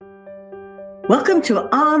Welcome to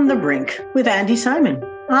On the Brink with Andy Simon.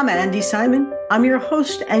 I'm Andy Simon. I'm your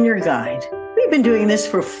host and your guide. We've been doing this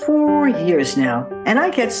for 4 years now, and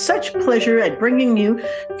I get such pleasure at bringing you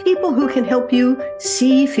people who can help you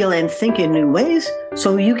see, feel, and think in new ways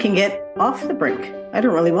so you can get off the brink. I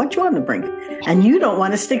don't really want you on the brink, and you don't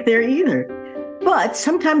want to stick there either. But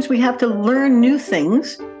sometimes we have to learn new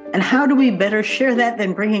things. And how do we better share that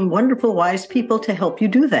than bringing wonderful, wise people to help you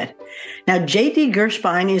do that? Now, J.D.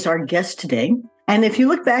 Gershbein is our guest today. And if you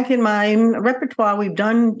look back in my repertoire, we've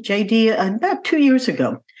done J.D. about 2 years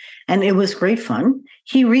ago, and it was great fun.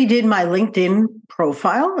 He redid my LinkedIn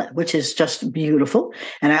profile, which is just beautiful.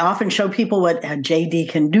 And I often show people what J.D.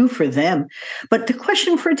 can do for them. But the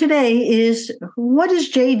question for today is, what is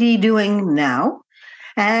J.D. doing now?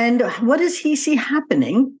 And what does he see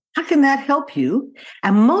happening? How can that help you?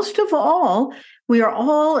 And most of all, we are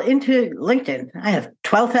all into LinkedIn. I have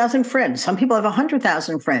 12,000 friends. Some people have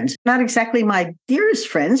 100,000 friends. Not exactly my dearest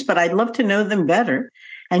friends, but I'd love to know them better.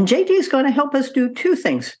 And JD is going to help us do two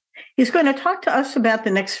things. He's going to talk to us about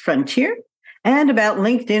the next frontier and about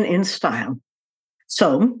LinkedIn in style.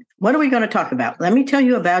 So what are we going to talk about? Let me tell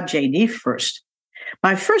you about JD first.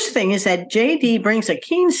 My first thing is that JD brings a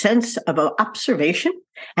keen sense of observation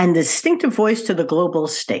and distinctive voice to the global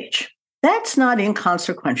stage. That's not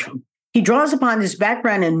inconsequential. He draws upon his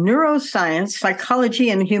background in neuroscience, psychology,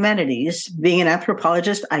 and humanities. Being an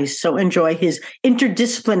anthropologist, I so enjoy his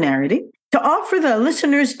interdisciplinarity to offer the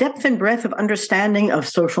listeners depth and breadth of understanding of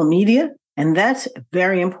social media, and that's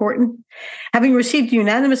very important. Having received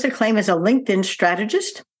unanimous acclaim as a LinkedIn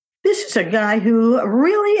strategist, this is a guy who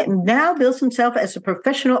really now builds himself as a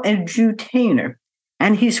professional edutainer,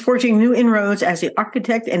 and he's forging new inroads as the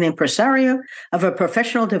architect and impresario of a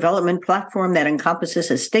professional development platform that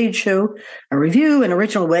encompasses a stage show, a review, an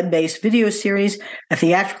original web-based video series, a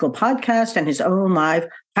theatrical podcast, and his own live,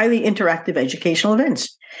 highly interactive educational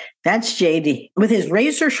events. That's JD. With his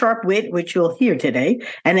razor-sharp wit, which you'll hear today,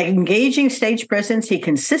 and an engaging stage presence, he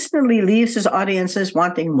consistently leaves his audiences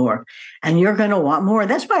wanting more. And you're going to want more.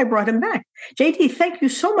 That's why I brought him back. JD, thank you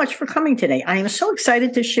so much for coming today. I am so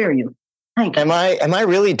excited to share you. Thank you. Am I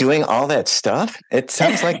really doing all that stuff? It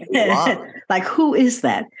sounds like a lot. Like, who is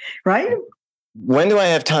that, right? When do I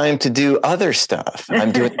have time to do other stuff?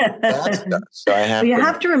 I'm doing that stuff. So you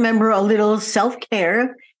have to remember a little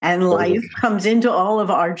self-care and life comes into all of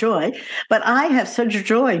our joy. But I have such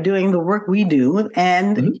joy doing the work we do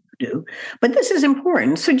and you do. But this is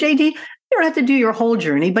important. So, JD, you don't have to do your whole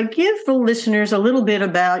journey, but give the listeners a little bit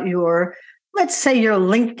about your, let's say, your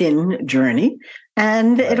LinkedIn journey.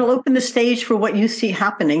 And it'll open the stage for what you see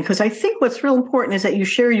happening. Because I think what's real important is that you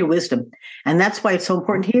share your wisdom. And that's why it's so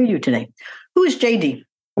important to hear you today. Who is JD?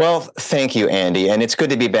 Well, thank you, Andy. And it's good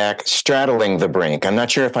to be back straddling the brink. I'm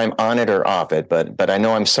not sure if I'm on it or off it, but I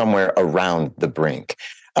know I'm somewhere around the brink.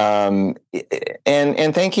 And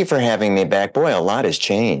thank you for having me back. Boy, a lot has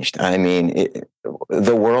changed. I mean,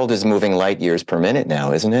 the world is moving light years per minute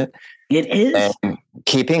now, isn't it? It is. And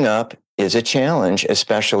keeping up is a challenge,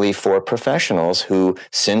 especially for professionals who,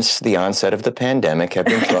 since the onset of the pandemic, have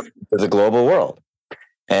been thrown into the global world.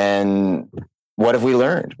 And what have we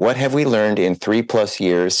learned? What have we learned in 3+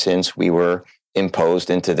 years since we were imposed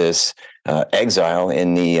into this exile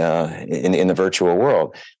in the virtual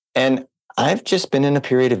world? And I've just been in a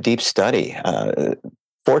period of deep study.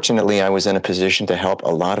 Fortunately, I was in a position to help a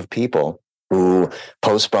lot of people who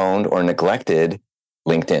postponed or neglected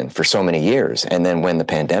LinkedIn for so many years. And then when the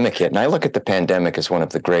pandemic hit, and I look at the pandemic as one of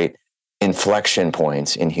the great inflection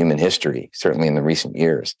points in human history, certainly in the recent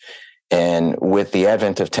years. And with the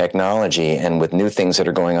advent of technology and with new things that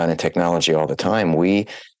are going on in technology all the time, we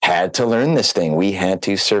had to learn this thing. We had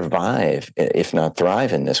to survive, if not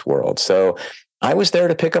thrive in this world. So I was there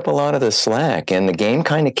to pick up a lot of the slack, and the game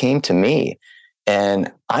kind of came to me.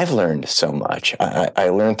 And I've learned so much. I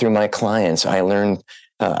learned through my clients.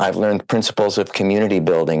 I've learned principles of community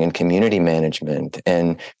building and community management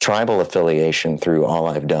and tribal affiliation through all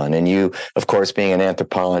I've done. And you, of course, being an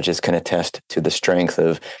anthropologist, can attest to the strength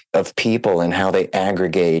of people and how they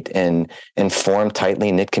aggregate and form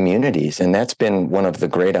tightly knit communities. And that's been one of the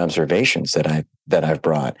great observations that I've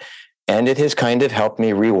brought. And it has kind of helped me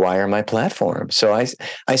rewire my platform. So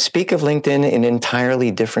I speak of LinkedIn in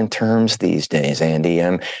entirely different terms these days, Andy.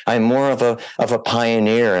 I'm more of a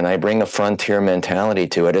pioneer, and I bring a frontier mentality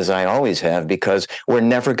to it, as I always have, because we're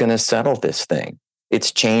never going to settle this thing.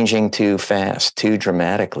 It's changing too fast, too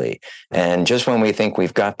dramatically. And just when we think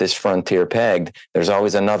we've got this frontier pegged, there's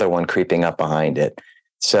always another one creeping up behind it.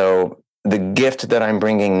 So the gift that I'm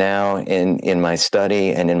bringing now in my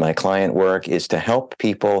study and in my client work is to help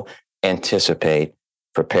people anticipate,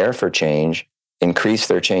 prepare for change, increase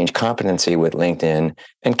their change competency with LinkedIn,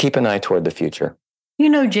 and keep an eye toward the future. You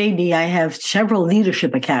know, JD, I have several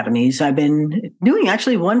leadership academies. I've been doing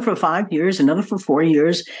actually one for 5 years, another for 4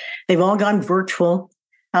 years. They've all gone virtual.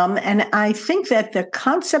 And I think that the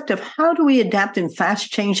concept of how do we adapt in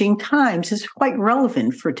fast changing times is quite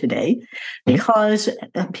relevant for today because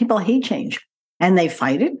people hate change and they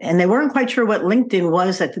fight it. And they weren't quite sure what LinkedIn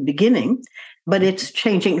was at the beginning, but it's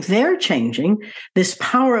changing. They're changing. This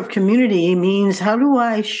power of community means how do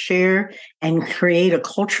I share and create a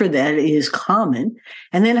culture that is common?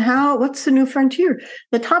 And then what's the new frontier?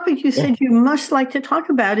 The topic you said you must like to talk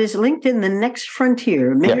about is LinkedIn, the next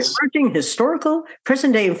frontier, merging historical,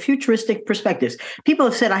 present day, and futuristic perspectives. People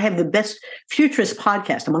have said I have the best futurist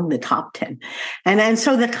podcast among the top 10. And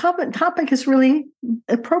so the topic is really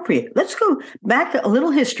appropriate. Let's go back a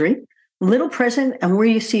little history, little present, and where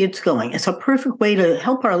you see it's going. It's a perfect way to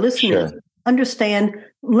help our listeners understand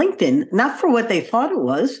LinkedIn, not for what they thought it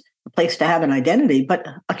was, a place to have an identity, but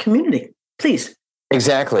a community. Please.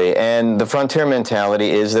 Exactly. And the frontier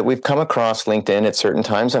mentality is that we've come across LinkedIn at certain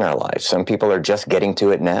times in our lives. Some people are just getting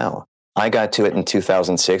to it now. I got to it in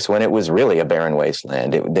 2006 when it was really a barren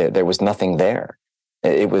wasteland. There was nothing there.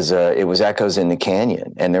 It was echoes in the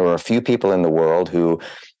canyon. And there were a few people in the world who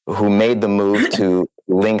made the move to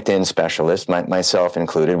LinkedIn specialists, myself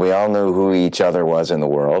included. We all knew who each other was in the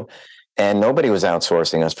world. And nobody was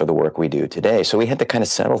outsourcing us for the work we do today. So we had to kind of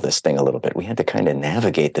settle this thing a little bit. We had to kind of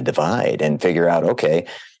navigate the divide and figure out, okay,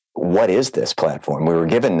 what is this platform? We were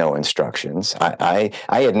given no instructions. I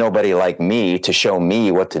had nobody like me to show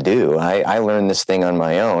me what to do. I learned this thing on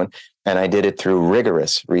my own, and I did it through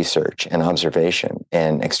rigorous research and observation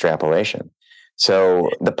and extrapolation.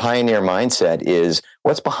 So the pioneer mindset is,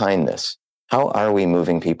 what's behind this? How are we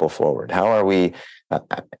moving people forward? How are we,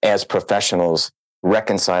 as professionals,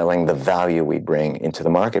 reconciling the value we bring into the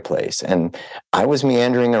marketplace? And I was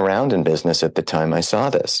meandering around in business at the time I saw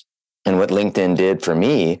this. And what LinkedIn did for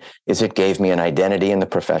me is it gave me an identity in the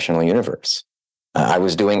professional universe. I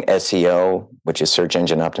was doing SEO, which is search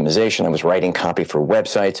engine optimization. I was writing copy for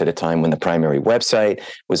websites at a time when the primary website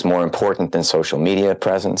was more important than social media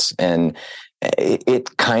presence. And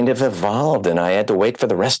it kind of evolved, and I had to wait for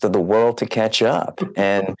the rest of the world to catch up.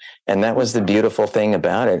 And that was the beautiful thing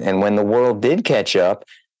about it. And when the world did catch up,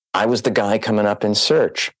 I was the guy coming up in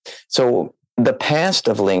search. So the past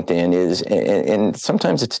of LinkedIn is, and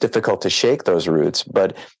sometimes it's difficult to shake those roots,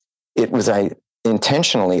 but it was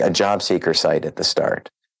intentionally a job seeker site at the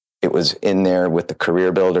start. It was in there with the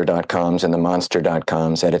careerbuilder.coms and the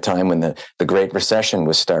monster.coms at a time when the Great Recession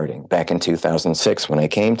was starting back in 2006 when I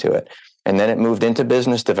came to it. And then it moved into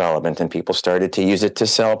business development, and people started to use it to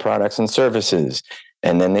sell products and services.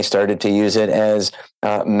 And then they started to use it as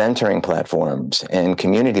mentoring platforms and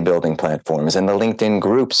community building platforms. And the LinkedIn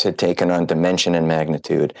groups had taken on dimension and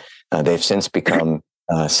magnitude. They've since become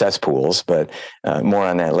cesspools, but more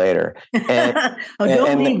on that later. And,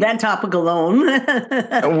 don't leave that topic alone.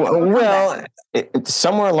 Well,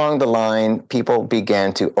 somewhere along the line, people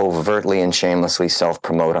began to overtly and shamelessly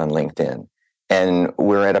self-promote on LinkedIn. And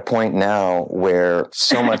we're at a point now where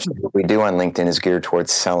so much of what we do on LinkedIn is geared towards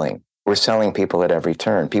selling. We're selling people at every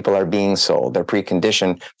turn. People are being sold. They're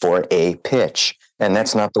preconditioned for a pitch. And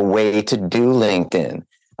that's not the way to do LinkedIn.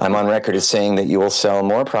 I'm on record as saying that you will sell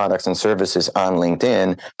more products and services on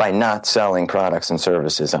LinkedIn by not selling products and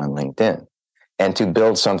services on LinkedIn, and to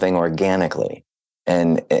build something organically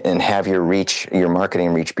and have your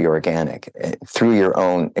marketing reach be organic through your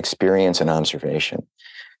own experience and observation.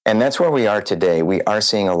 And that's where we are today. We are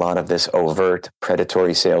seeing a lot of this overt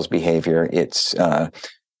predatory sales behavior. It's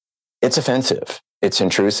offensive, it's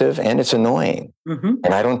intrusive, and it's annoying. Mm-hmm.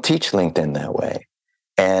 And I don't teach LinkedIn that way.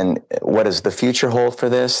 And what does the future hold for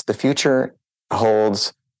this? The future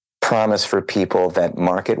holds promise for people that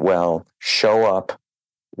market well, show up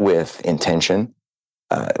with intention.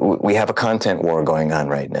 We have a content war going on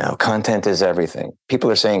right now. Content is everything.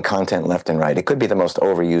 People are saying content left and right. It could be the most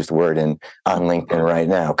overused word on LinkedIn right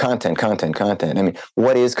now. Content. I mean,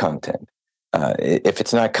 what is content? If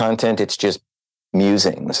it's not content, it's just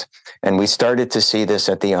musings. And we started to see this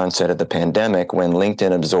at the onset of the pandemic when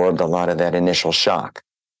LinkedIn absorbed a lot of that initial shock,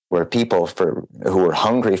 where people who were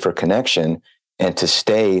hungry for connection and to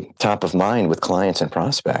stay top of mind with clients and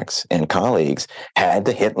prospects and colleagues had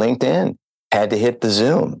to hit LinkedIn, had to hit the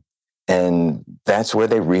Zoom. And that's where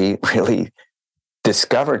they really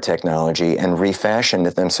discovered technology and refashioned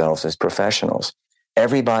it themselves as professionals.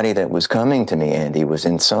 Everybody that was coming to me, Andy, was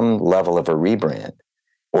in some level of a rebrand,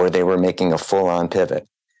 or they were making a full-on pivot.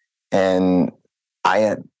 And I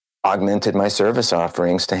had augmented my service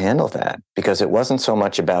offerings to handle that, because it wasn't so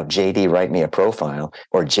much about JD, write me a profile,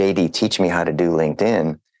 or JD, teach me how to do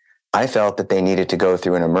LinkedIn. I felt that they needed to go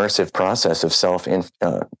through an immersive process of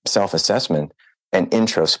self-assessment and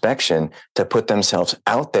introspection to put themselves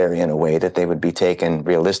out there in a way that they would be taken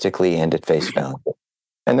realistically and at face value.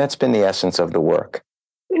 And that's been the essence of the work.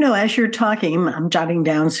 As you're talking, I'm jotting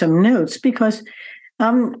down some notes because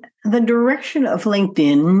the direction of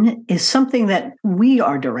LinkedIn is something that we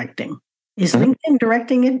are directing. Is LinkedIn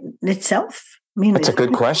directing it itself? That's a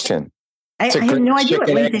good question. I have no idea what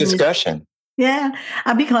LinkedIn discussion.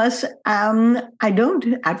 Because I don't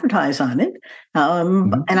advertise on it,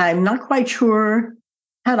 and I'm not quite sure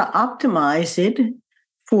how to optimize it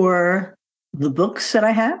for the books that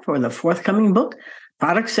I have or the forthcoming book,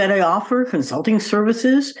 products that I offer, consulting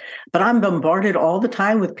services. But I'm bombarded all the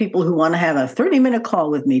time with people who want to have a 30-minute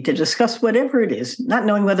call with me to discuss whatever it is, not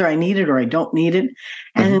knowing whether I need it or I don't need it.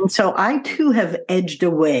 And so I, too, have edged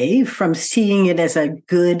away from seeing it as a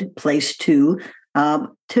good place to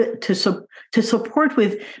support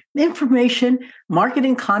with information,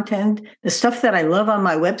 marketing content, the stuff that I love on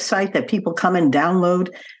my website that people come and download,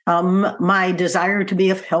 my desire to be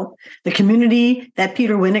of help, the community that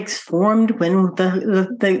Peter Winnicks formed when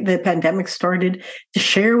the pandemic started, to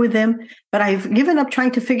share with them. But I've given up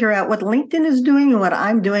trying to figure out what LinkedIn is doing and what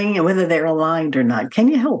I'm doing and whether they're aligned or not. Can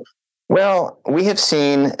you help? Well, we have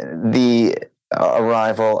seen the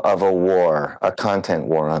arrival of a content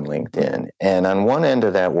war on LinkedIn. And on one end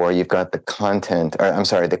of that war, you've got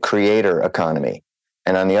the creator economy.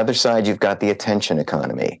 And on the other side, you've got the attention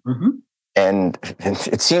economy. And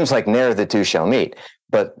it seems like ne'er the two shall meet,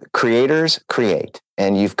 but creators create.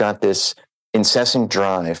 And you've got this incessant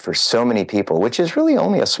drive for so many people, which is really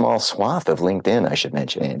only a small swath of LinkedIn, I should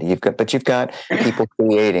mention, Andy. You've got people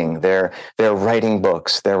creating, they're writing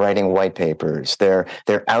books, they're writing white papers, they're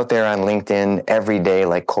out there on LinkedIn every day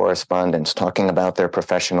like correspondents talking about their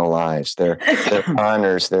professional lives, their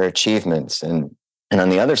honors, their achievements. And on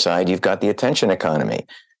the other side, you've got the attention economy.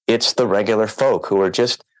 It's the regular folk who are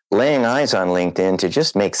just laying eyes on LinkedIn to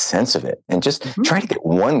just make sense of it and just try to get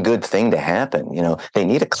one good thing to happen. They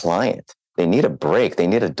need a client. They need a break. They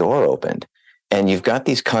need a door opened. And you've got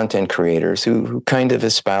these content creators who kind of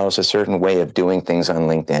espouse a certain way of doing things on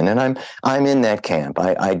LinkedIn. And I'm in that camp.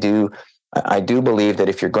 I do believe that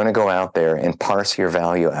if you're going to go out there and parse your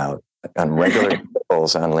value out on regular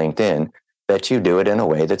goals on LinkedIn, that you do it in a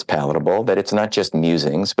way that's palatable, that it's not just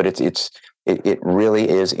musings, but it really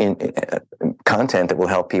is in content that will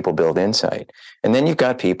help people build insight. And then you've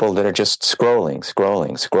got people that are just scrolling.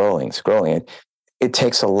 It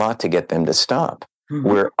takes a lot to get them to stop.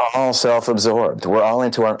 We're all self-absorbed. We're all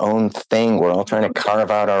into our own thing. We're all trying to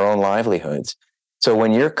carve out our own livelihoods. So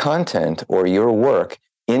when your content or your work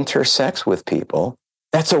intersects with people,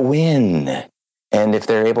 that's a win. And if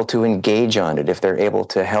they're able to engage on it, if they're able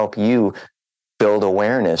to help you build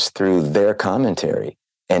awareness through their commentary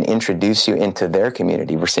and introduce you into their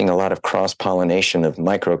community, we're seeing a lot of cross-pollination of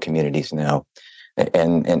micro communities now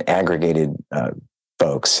and aggregated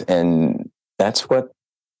folks. And that's what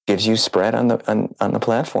gives you spread on the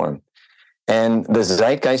platform. And the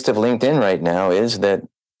zeitgeist of LinkedIn right now is that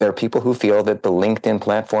there are people who feel that the LinkedIn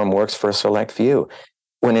platform works for a select few,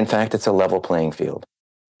 when in fact it's a level playing field.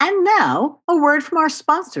 And now, a word from our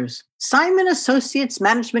sponsors, Simon Associates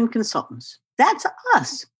Management Consultants. That's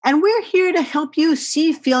us. And we're here to help you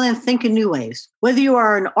see, feel, and think in new ways. Whether you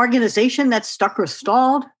are an organization that's stuck or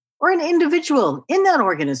stalled, or an individual in that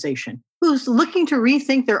organization who's looking to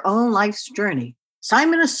rethink their own life's journey,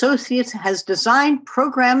 Simon Associates has designed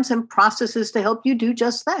programs and processes to help you do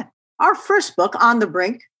just that. Our first book, On the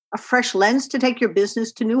Brink, A Fresh Lens to Take Your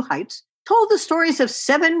Business to New Heights, told the stories of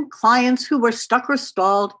 7 clients who were stuck or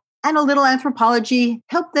stalled, and a little anthropology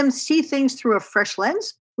helped them see things through a fresh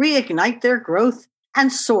lens, reignite their growth,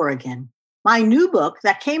 and soar again. My new book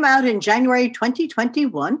that came out in January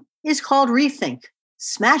 2021 is called Rethink: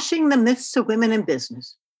 Smashing the Myths of Women in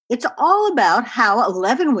Business. It's all about how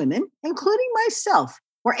 11 women, including myself,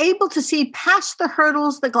 were able to see past the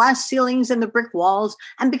hurdles, the glass ceilings, and the brick walls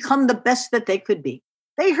and become the best that they could be.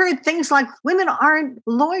 They heard things like women aren't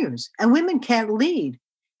lawyers and women can't lead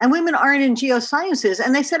and women aren't in geosciences.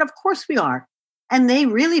 And they said, of course we are. And they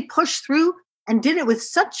really pushed through and did it with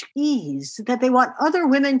such ease that they want other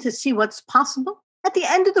women to see what's possible. At the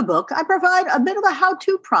end of the book, I provide a bit of a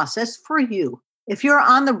how-to process for you. If you're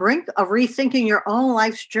on the brink of rethinking your own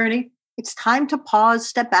life's journey, it's time to pause,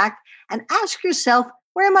 step back, and ask yourself,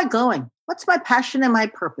 where am I going? What's my passion and my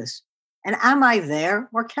purpose? And am I there,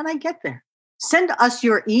 or can I get there? Send us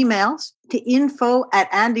your emails to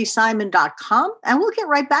info@andysimon.com, and we'll get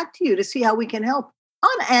right back to you to see how we can help.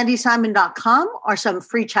 On andysimon.com are some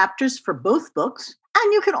free chapters for both books.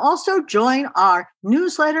 And you can also join our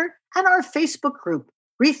newsletter and our Facebook group,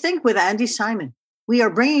 Rethink with Andy Simon. We are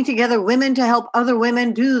bringing together women to help other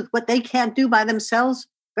women do what they can't do by themselves,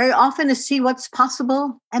 very often to see what's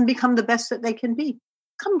possible and become the best that they can be.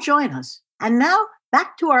 Come join us. And now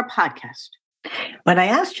back to our podcast. When I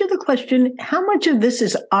asked you the question, how much of this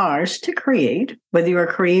is ours to create, whether you're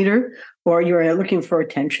a creator or you're looking for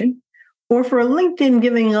attention, or for LinkedIn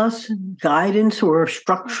giving us guidance or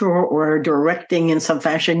structure or directing in some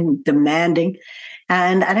fashion, demanding.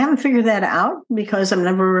 And I haven't figured that out because I'm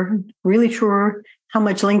never really sure how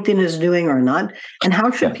much LinkedIn is doing or not. And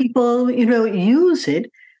how should people, use it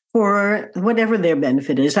for whatever their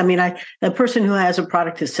benefit is. I mean, a person who has a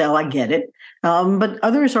product to sell, I get it. But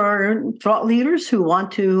others are thought leaders who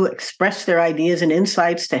want to express their ideas and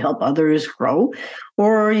insights to help others grow.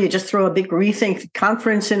 Or you just throw a big Rethink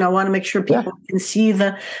conference and I want to make sure people can see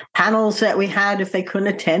the panels that we had if they couldn't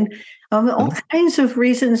attend. All kinds of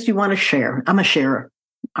reasons you want to share. I'm a sharer.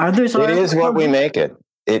 Others are. It is what we make it.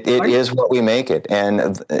 It is what we make it.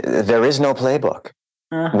 And there is no playbook.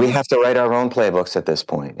 We have to write our own playbooks at this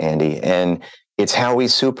point, Andy. And it's how we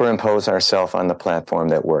superimpose ourselves on the platform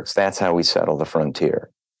that works. That's how we settle the frontier.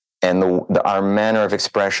 And our manner of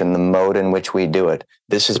expression, the mode in which we do it,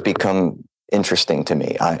 this has become interesting to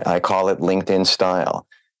me. I call it LinkedIn style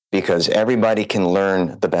because everybody can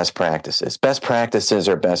learn the best practices. Best practices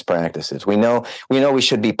are best practices. We know we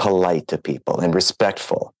should be polite to people and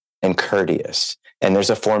respectful and courteous. And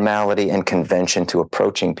there's a formality and convention to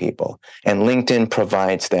approaching people. And LinkedIn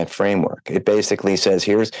provides that framework. It basically says,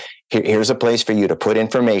 here's a place for you to put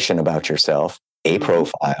information about yourself, a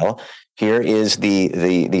profile. Here is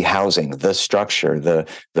the housing, the structure,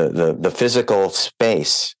 the physical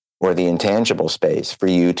space or the intangible space for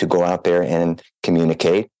you to go out there and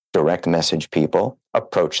communicate, direct message people,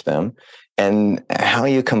 approach them. And how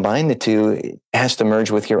you combine the two has to merge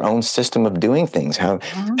with your own system of doing things, how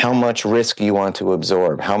much risk you want to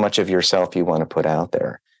absorb, how much of yourself you want to put out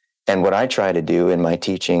there. And what I try to do in my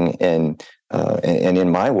teaching and in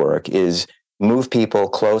my work is move people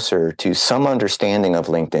closer to some understanding of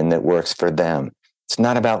LinkedIn that works for them. It's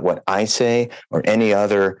not about what I say or any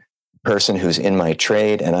other person who's in my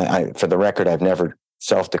trade. And I for the record, I've never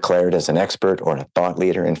self-declared as an expert or a thought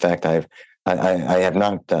leader. In fact, I have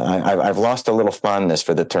not. I've lost a little fondness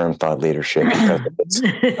for the term thought leadership because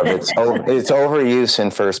of its overuse in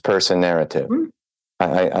first-person narrative.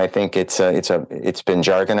 I think it's been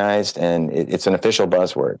jargonized and it's an official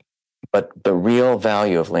buzzword. But the real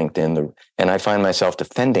value of LinkedIn, and I find myself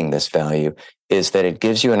defending this value, is that it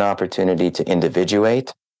gives you an opportunity to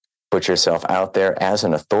individuate, put yourself out there as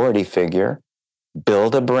an authority figure,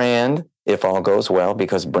 build a brand if all goes well,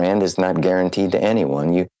 because brand is not guaranteed to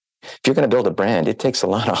anyone. If you're going to build a brand, it takes a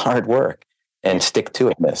lot of hard work and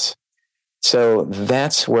stick-to-itness. So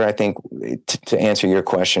that's where I think, to answer your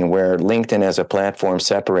question, where LinkedIn as a platform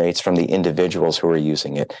separates from the individuals who are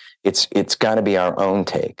using it. It's got to be our own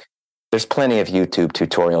take. There's plenty of YouTube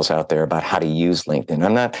tutorials out there about how to use LinkedIn.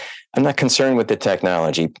 I'm not concerned with the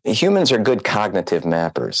technology. Humans are good cognitive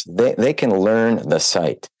mappers. They can learn the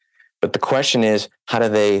site. But the question is, how do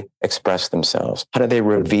they express themselves? How do they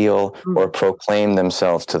reveal or proclaim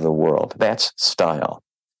themselves to the world? That's style.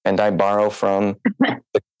 And I borrow from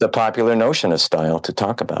the popular notion of style to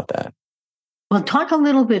talk about that. Well, talk a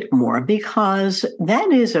little bit more, because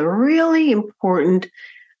that is a really important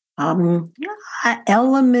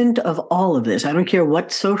element of all of this. I don't care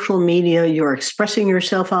what social media you're expressing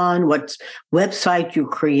yourself on, what website you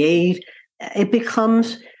create. It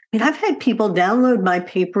becomes... I've had people download my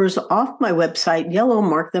papers off my website, yellow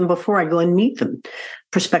mark them before I go and meet them,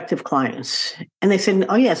 prospective clients. And they said,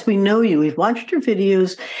 oh, yes, we know you. We've watched your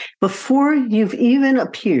videos before you've even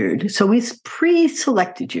appeared. So we've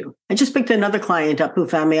pre-selected you. I just picked another client up who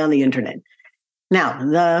found me on the internet. Now,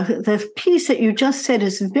 the piece that you just said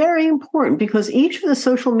is very important, because each of the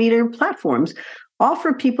social media platforms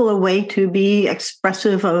offer people a way to be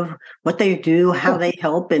expressive of what they do, how they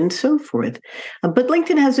help, and so forth. But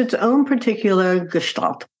LinkedIn has its own particular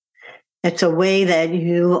gestalt. It's a way that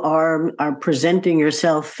you are presenting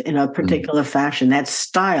yourself in a particular fashion. That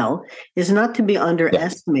style is not to be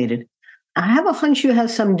underestimated. I have a hunch you have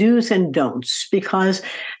some do's and don'ts, because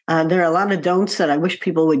there are a lot of don'ts that I wish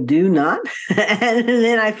people would do not. And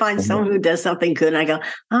then I find someone who does something good and I go,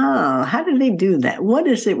 oh, how did they do that? What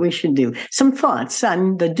is it we should do? Some thoughts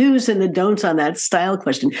on the do's and the don'ts on that style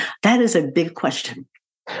question. That is a big question.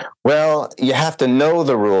 Well, you have to know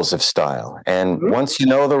the rules of style. And once you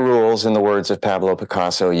know the rules, in the words of Pablo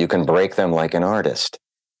Picasso, you can break them like an artist.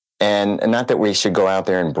 And not that we should go out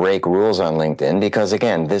there and break rules on LinkedIn, because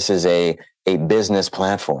again, this is a business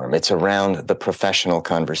platform. It's around the professional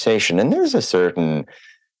conversation. And there's a certain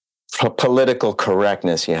political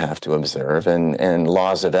correctness you have to observe, and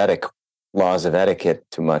laws of etiquette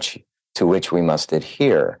to which we must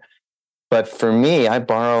adhere. But for me, I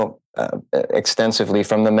borrow extensively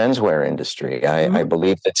from the menswear industry. I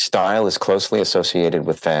believe that style is closely associated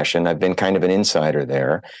with fashion. I've been kind of an insider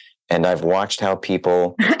there, and I've watched how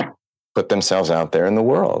people put themselves out there in the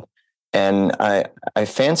world. And I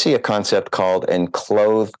fancy a concept called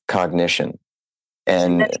enclothed cognition.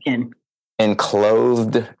 And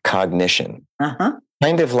enclothed cognition.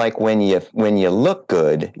 Kind of like when you look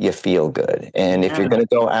good, you feel good. And if you're going to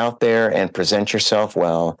go out there and present yourself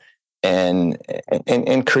well and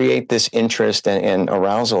create this interest and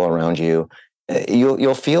arousal around you,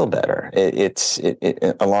 you'll feel better. It's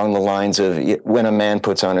along the lines of when a man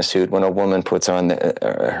puts on a suit, when a woman puts on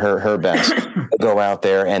her best, they go out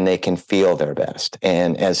there and they can feel their best.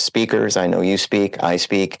 And as speakers, I know you speak, I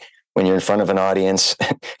speak. When you're in front of an audience,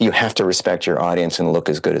 you have to respect your audience and look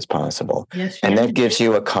as good as possible. Yes, and that gives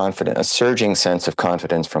you a surging sense of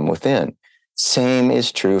confidence from within. Same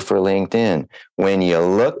is true for LinkedIn. When you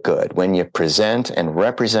look good, when you present and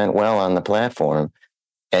represent well on the platform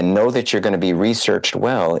and know that you're going to be researched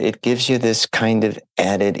well, it gives you this kind of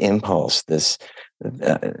added impulse.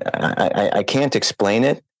 I can't explain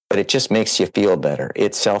it, but it just makes you feel better.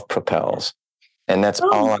 It self-propels. And that's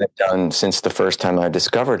all I've done since the first time I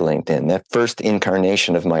discovered LinkedIn. That first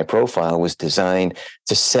incarnation of my profile was designed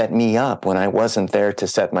to set me up when I wasn't there to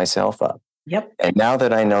set myself up. Yep. And now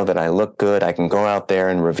that I know that I look good, I can go out there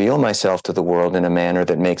and reveal myself to the world in a manner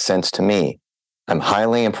that makes sense to me. I'm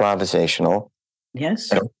highly improvisational.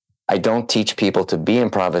 Yes. I don't teach people to be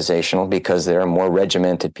improvisational because there are more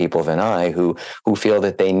regimented people than I who feel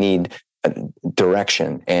that they need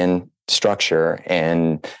direction and structure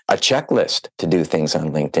and a checklist to do things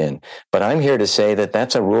on LinkedIn. But I'm here to say that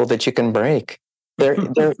that's a rule that you can break. There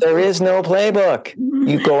is no playbook.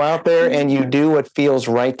 You go out there and you do what feels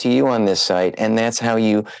right to you on this site. And that's how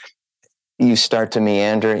you start to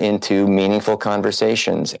meander into meaningful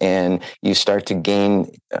conversations, and you start to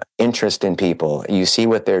gain interest in people. You see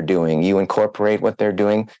what they're doing. You incorporate what they're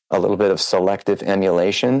doing, a little bit of selective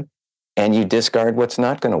emulation, and you discard what's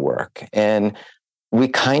not going to work. And we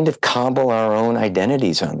kind of cobble our own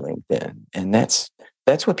identities on LinkedIn. And that's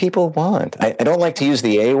what people want. I don't like to use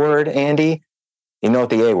the A word, Andy. You know what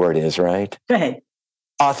the A word is, right? Go ahead.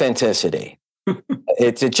 Authenticity.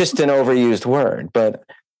 It's just an overused word, but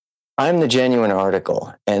I'm the genuine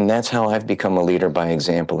article. And that's how I've become a leader by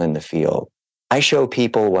example in the field. I show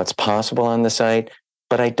people what's possible on the site,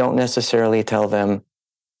 but I don't necessarily tell them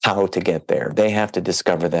how to get there. They have to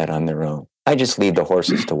discover that on their own. I just lead the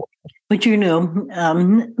horses to work. But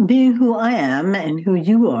being who I am and who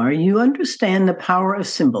you are, you understand the power of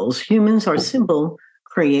symbols. Humans are symbol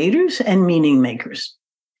creators and meaning makers.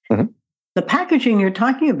 Mm-hmm. The packaging you're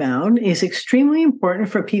talking about is extremely important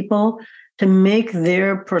for people to make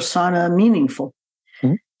their persona meaningful.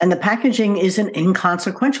 Mm-hmm. And the packaging isn't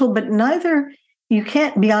inconsequential, but you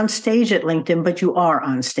can't be on stage at LinkedIn, but you are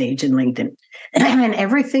on stage in LinkedIn. And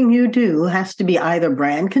everything you do has to be either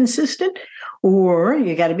brand consistent, or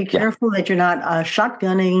you got to be careful that you're not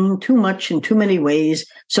shotgunning too much in too many ways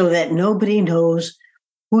so that nobody knows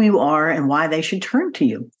who you are and why they should turn to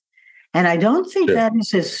you. And I don't think that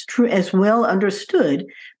is as well understood,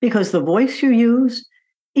 because the voice you use,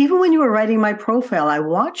 even when you were writing my profile, I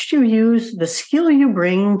watched you use the skill you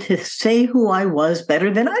bring to say who I was better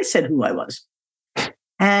than I said who I was.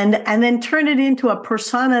 And then turn it into a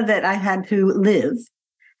persona that I had to live.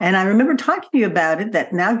 And I remember talking to you about it.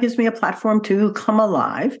 That now gives me a platform to come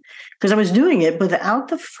alive, because I was doing it without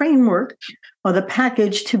the framework or the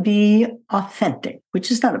package to be authentic,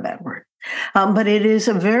 which is not a bad word. But it is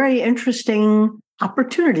a very interesting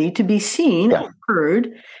opportunity to be seen or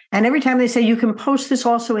heard. And every time they say, you can post this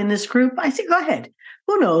also in this group, I say, go ahead.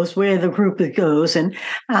 Who knows where the group goes? And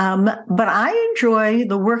but I enjoy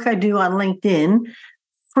the work I do on LinkedIn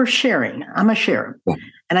for sharing. I'm a sharer.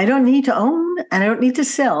 And I don't need to own, and I don't need to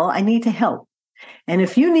sell. I need to help. And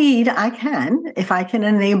if you need, I can, if I can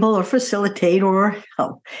enable or facilitate or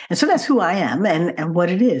help. And so that's who I am and what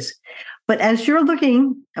it is. But as you're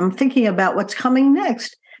looking, I'm thinking about what's coming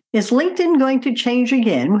next. Is LinkedIn going to change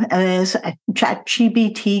again as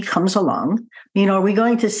ChatGPT comes along? Are we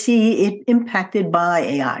going to see it impacted by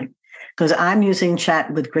AI? Because I'm using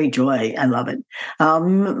chat with great joy. I love it.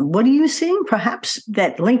 What are you seeing, perhaps,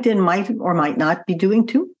 that LinkedIn might or might not be doing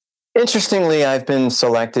too? Interestingly, I've been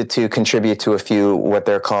selected to contribute to a few what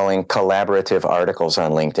they're calling collaborative articles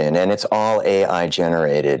on LinkedIn, and it's all AI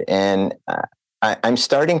generated. And I'm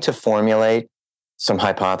starting to formulate some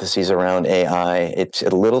hypotheses around AI. It's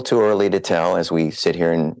a little too early to tell as we sit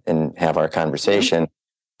here and have our conversation,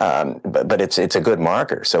 but it's a good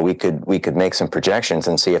marker. So we could make some projections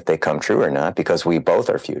and see if they come true or not, because we both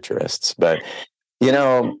are futurists. But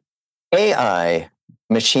AI,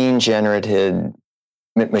 machine generated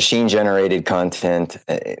content,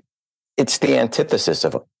 it's the antithesis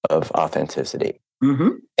of authenticity. Mm-hmm.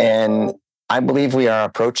 And I believe we are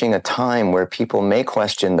approaching a time where people may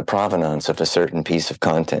question the provenance of a certain piece of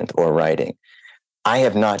content or writing. I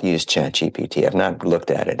have not used ChatGPT. I've not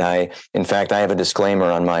looked at it. In fact, I have a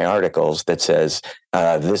disclaimer on my articles that says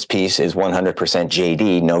this piece is 100%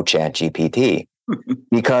 JD, no ChatGPT,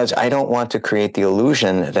 because I don't want to create the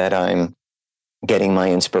illusion that I'm getting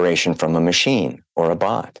my inspiration from a machine or a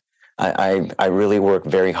bot. I really work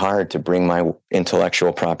very hard to bring my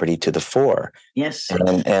intellectual property to the fore. Yes.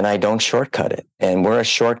 And I don't shortcut it. And we're a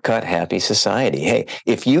shortcut happy society. Hey,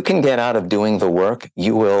 if you can get out of doing the work,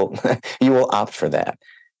 you will opt for that.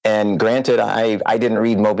 And granted, I didn't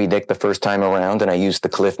read Moby Dick the first time around, and I used the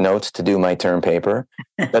Cliff Notes to do my term paper.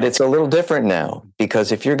 But it's a little different now,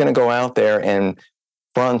 because if you're going to go out there and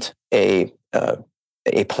front a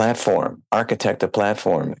platform, architect a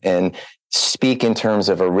platform, and speak in terms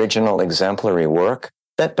of original exemplary work,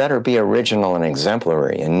 that better be original and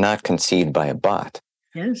exemplary and not conceived by a bot.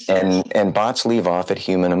 Yes. And bots leave off at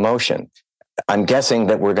human emotion. I'm guessing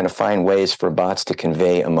that we're going to find ways for bots to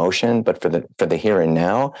convey emotion, but for the here and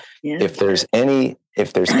now, yes. if there's any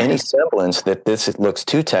semblance that this looks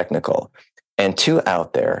too technical and too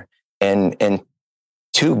out there and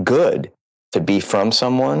too good to be from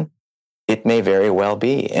someone, it may very well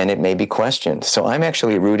be, and it may be questioned. So I'm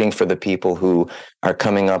actually rooting for the people who are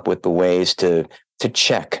coming up with the ways to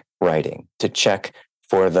check writing, to check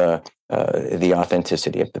for the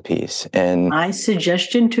authenticity of the piece. And my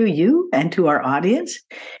suggestion to you and to our audience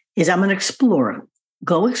is, I'm an explorer.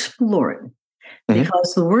 Go explore it,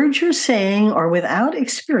 because the words you're saying are without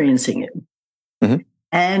experiencing it. Mm-hmm.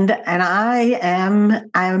 And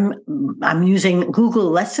I'm using Google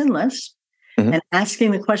less and less. Mm-hmm. And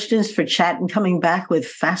asking the questions for chat and coming back with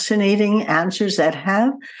fascinating answers that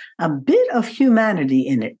have a bit of humanity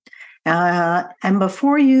in it. And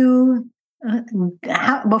before you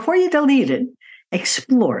delete it,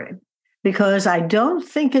 explore it, because I don't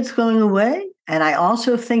think it's going away. And I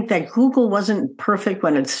also think that Google wasn't perfect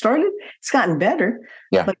when it started. It's gotten better.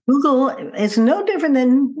 Yeah. But Google is no different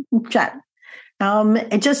than chat.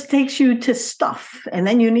 It just takes you to stuff, and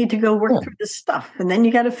then you need to go work through the stuff, and then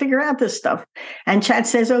you got to figure out this stuff. And chat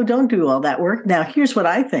says, oh, don't do all that work. Now, here's what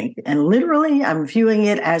I think. And literally, I'm viewing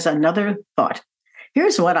it as another thought.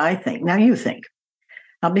 Here's what I think. Now you think.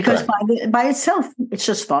 Because by itself, it's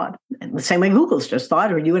just thought. And the same way Google's just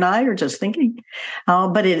thought, or you and I are just thinking.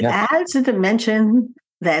 But it adds a dimension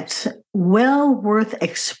that's well worth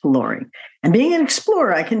exploring. And being an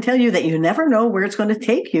explorer, I can tell you that you never know where it's going to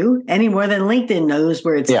take you any more than LinkedIn knows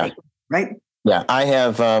where it's taking you, right? Yeah, I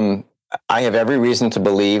have every reason to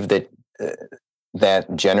believe that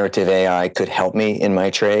that generative AI could help me in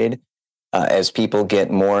my trade as people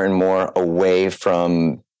get more and more away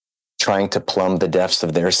from trying to plumb the depths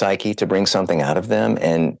of their psyche to bring something out of them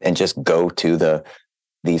and just go to the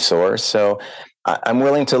source. So I'm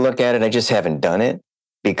willing to look at it. I just haven't done it,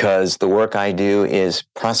 because the work I do is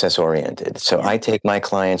process oriented. So I take my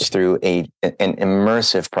clients through an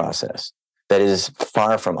immersive process that is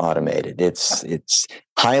far from automated. It's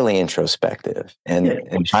highly introspective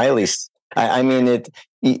and highly, I mean,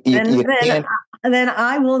 you can't. Then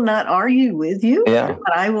I will not argue with you. Yeah.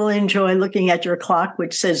 But I will enjoy looking at your clock,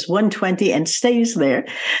 which says 1:20 and stays there.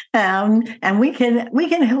 And we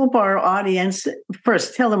can help our audience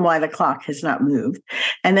first tell them why the clock has not moved,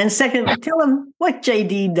 and then second, tell them what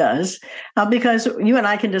JD does, because you and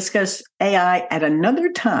I can discuss AI at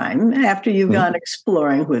another time after you've gone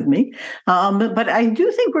exploring with me. But I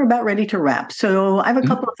do think we're about ready to wrap. So I have a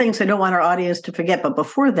couple of things I don't want our audience to forget. But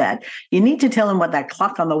before that, you need to tell them what that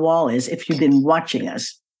clock on the wall is if you've been watching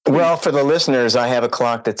us. Well, for the listeners, I have a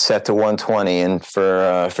clock that's set to 1:20, and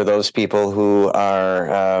for those people who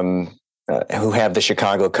are who have the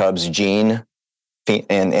Chicago Cubs gene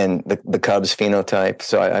and the Cubs phenotype,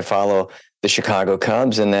 so I follow the Chicago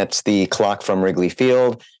Cubs, and that's the clock from Wrigley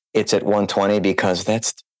Field. It's at 1:20 because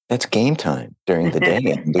that's game time during the day.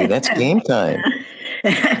 Andy. That's game time.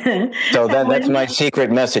 So that's my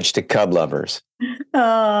secret message to Cub lovers.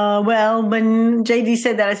 Well, when JD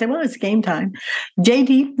said that, I said, well, it's game time.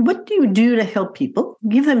 JD, what do you do to help people?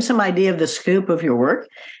 Give them some idea of the scope of your work.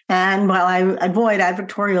 And while I avoid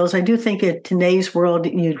advertorials, I do think in today's world,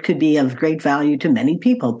 you could be of great value to many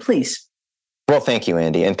people. Please. Well, thank you,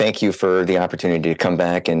 Andy. And thank you for the opportunity to come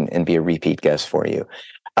back and be a repeat guest for you.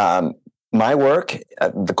 My work,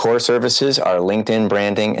 the core services are LinkedIn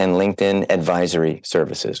branding and LinkedIn advisory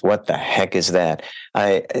services. What the heck is that?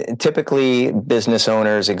 Typically, business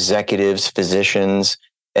owners, executives, physicians,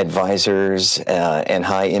 advisors, and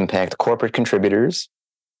high impact corporate contributors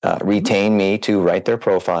retain me to write their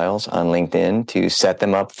profiles on LinkedIn to set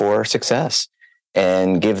them up for success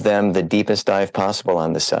and give them the deepest dive possible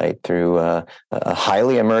on the site through a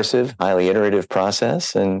highly immersive, highly iterative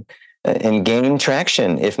process and gain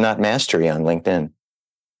traction, if not mastery, on LinkedIn.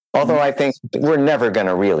 Although I think we're never going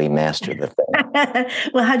to really master the thing.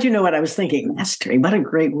 Well, how'd you know what I was thinking? Mastery. What a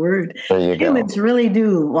great word. There you go. Humans really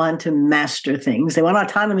do want to master things. They want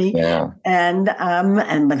autonomy. Yeah.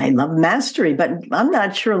 But they love mastery. But I'm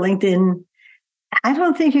not sure LinkedIn, I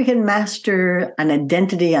don't think you can master an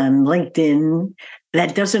identity on LinkedIn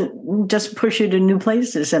that doesn't just push you to new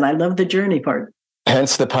places. And I love the journey part.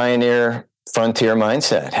 Hence the pioneer frontier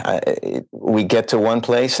mindset. We get to one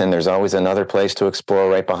place and there's always another place to explore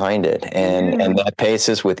right behind it. And that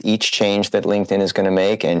paces with each change that LinkedIn is going to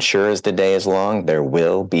make. And sure as the day is long, there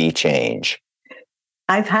will be change.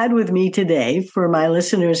 I've had with me today for my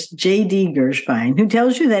listeners, JD Gershbein, who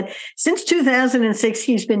tells you that since 2006,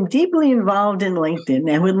 he's been deeply involved in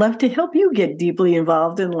LinkedIn and would love to help you get deeply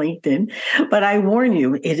involved in LinkedIn. But I warn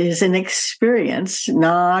you, it is an experience,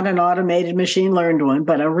 not an automated machine learned one,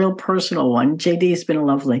 but a real personal one. JD has been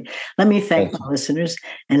lovely. Let me thank my listeners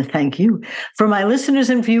and thank you. For my listeners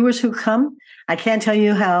and viewers who come, I can't tell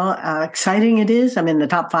you how exciting it is. I'm in the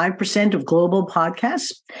top 5% of global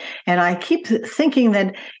podcasts. And I keep thinking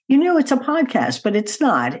that, it's a podcast, but it's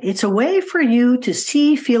not. It's a way for you to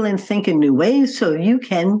see, feel, and think in new ways so you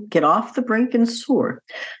can get off the brink and soar.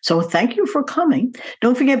 So thank you for coming.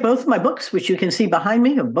 Don't forget both of my books, which you can see behind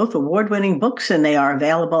me, are both award-winning books, and they are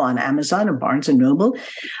available on Amazon and Barnes & Noble.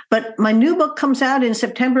 But my new book comes out in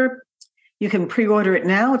September. You can pre-order it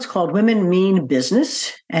now. It's called Women Mean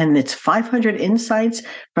Business, and it's 500 insights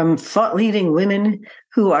from thought-leading women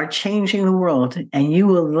who are changing the world. And you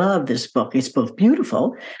will love this book. It's both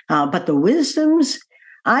beautiful, but the wisdoms,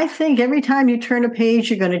 I think every time you turn a page,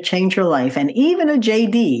 you're going to change your life. And even a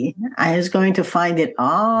JD is going to find it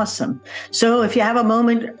awesome. So if you have a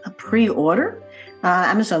moment, pre-order.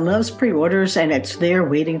 Amazon loves pre-orders, and it's there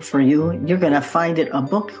waiting for you. You're going to find it a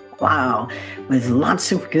book, wow, with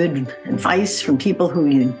lots of good advice from people who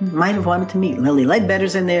you might have wanted to meet. Lily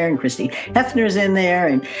Ledbetter's in there, and Christy Hefner's in there,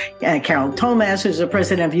 and Carol Thomas, who's the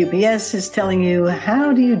president of UPS, is telling you,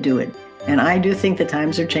 how do you do it? And I do think the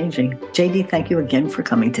times are changing. JD, thank you again for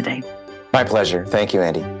coming today. My pleasure. Thank you,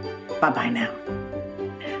 Andy. Bye-bye now.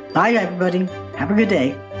 Bye, everybody. Have a good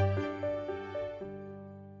day.